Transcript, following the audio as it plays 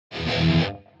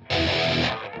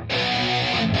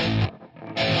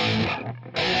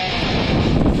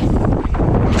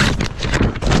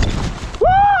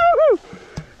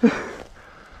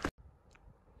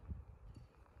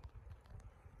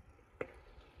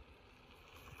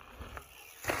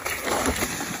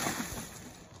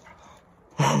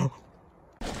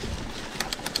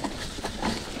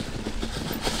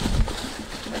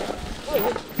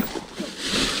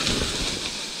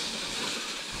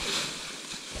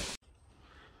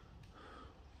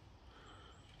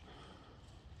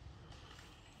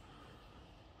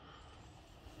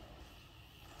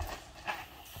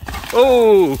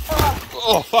Oh!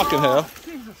 Oh, fucking hell.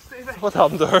 Jesus, stay back. What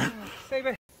happened to her? Stay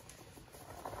back.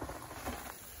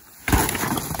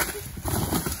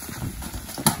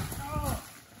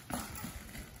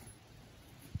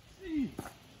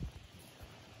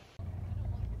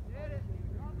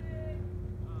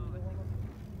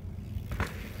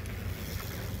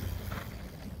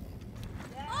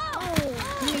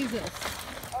 Jesus.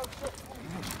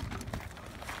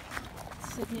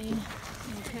 Sydney.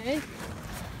 Okay.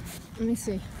 Let me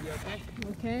see. You okay?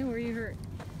 Okay, where are you hurt?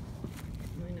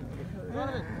 I know you're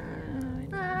hurt.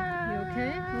 You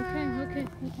okay? Okay.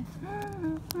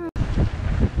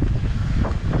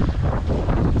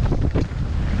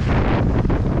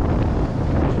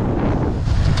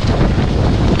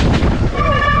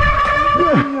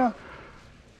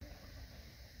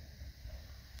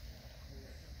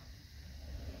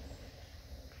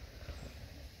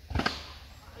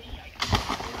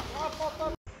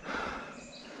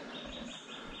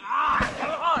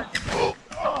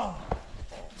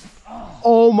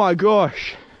 Oh my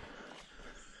gosh.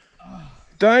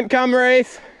 Don't come,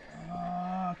 Reef.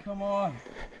 Ah, come on.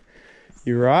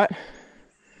 You right?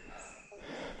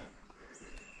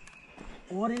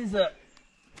 What is it?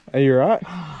 Are you right?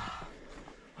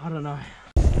 I don't know.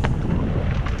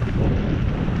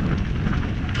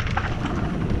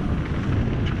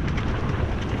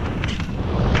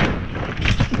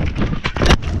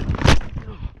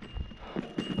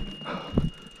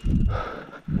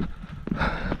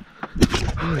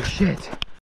 Holy shit.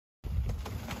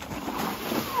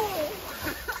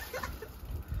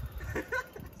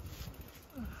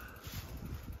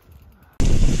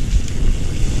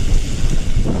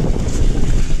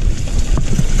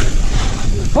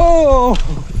 Oh!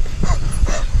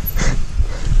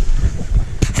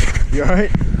 You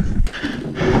alright?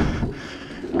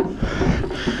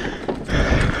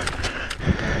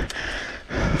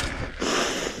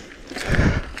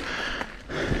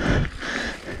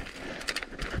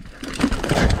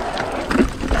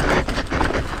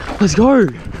 Let's go!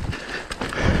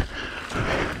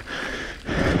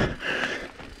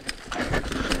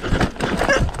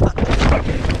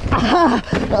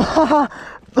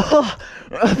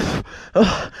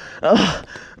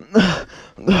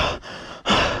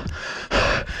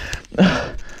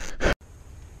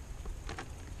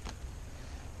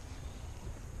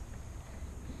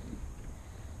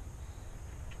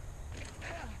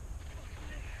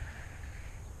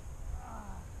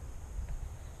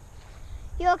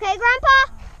 You okay, Grandpa?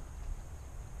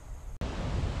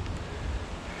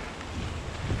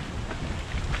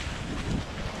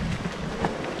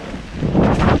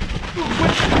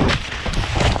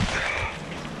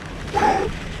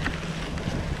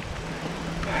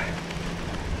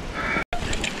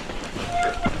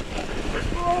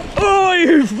 Oh,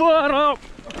 you flat up!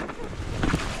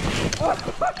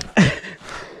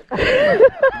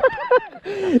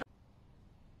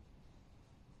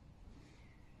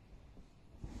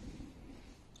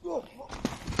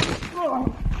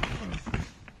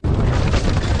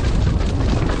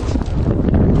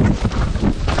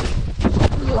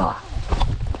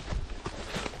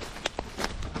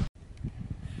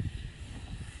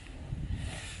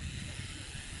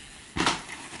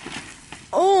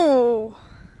 Oh!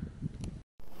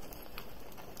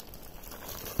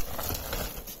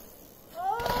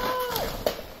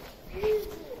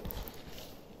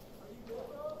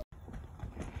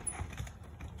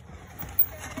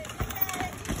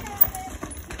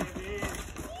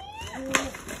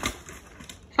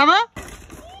 Ça va?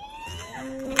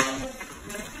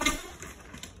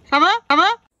 Ça va? Ça va?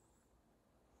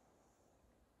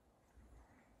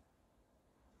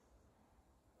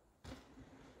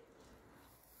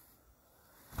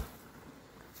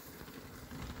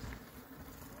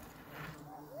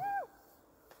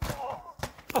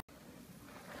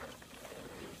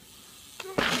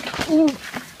 Oh,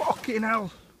 fucking hell.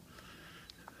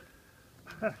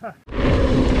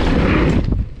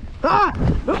 Ah!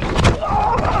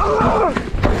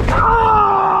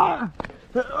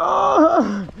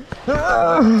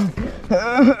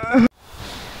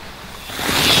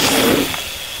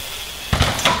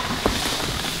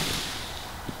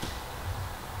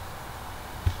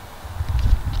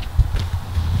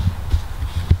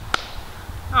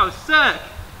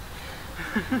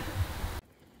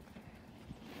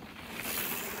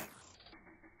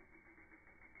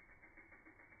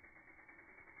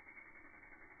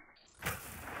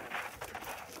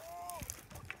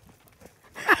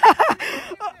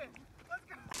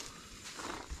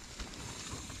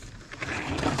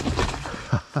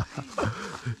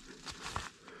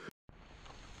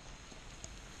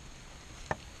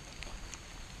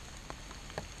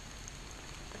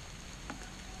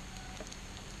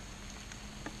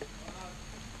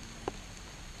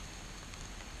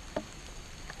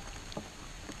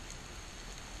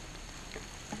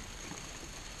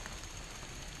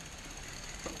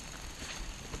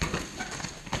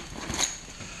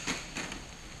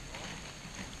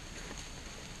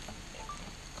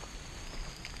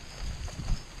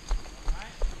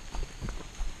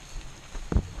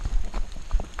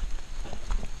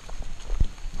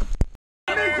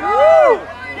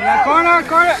 on,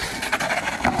 Carter.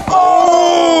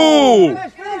 Oh!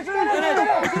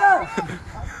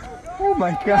 Oh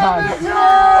my god.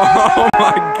 Oh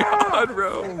my god,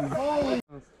 bro.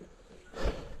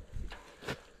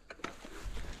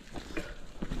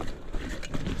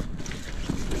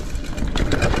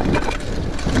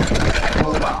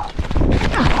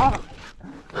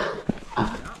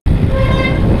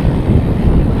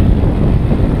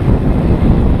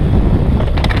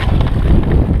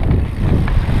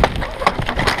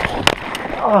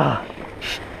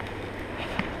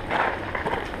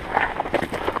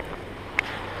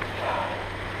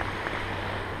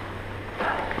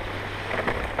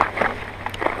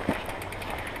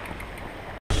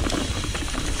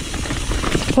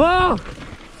 Whoa!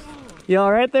 You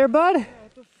all right there, bud?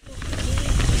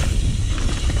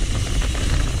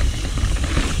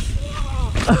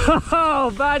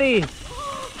 Oh, buddy!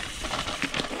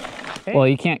 Well,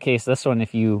 you can't case this one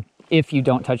if you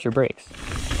don't touch your brakes.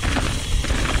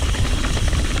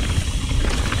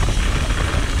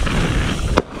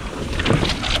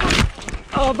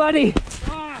 Oh, buddy!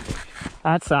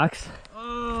 That sucks.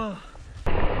 Oh!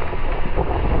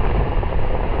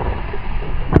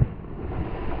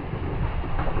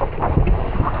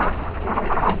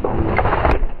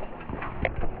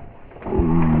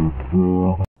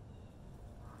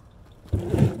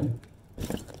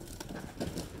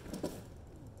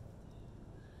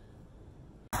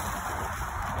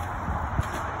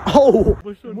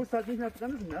 Du musst halt nicht mehr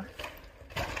bremsen, ne?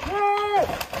 Whoa!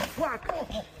 Fuck!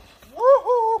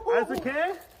 Alles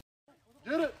okay?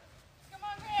 Did it! Come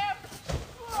on, Graham.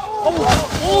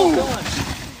 Oh!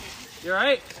 You all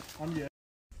right? I'm good.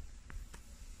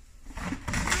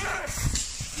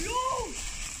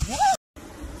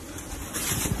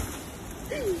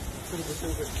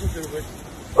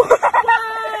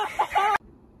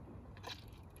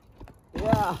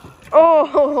 Yeah.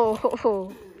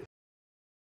 Oh.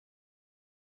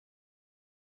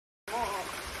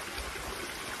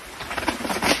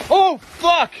 Oh,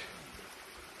 fuck!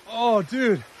 Oh,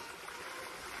 dude.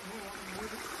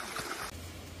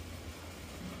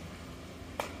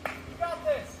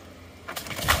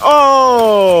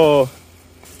 Oh!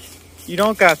 You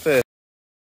don't got this.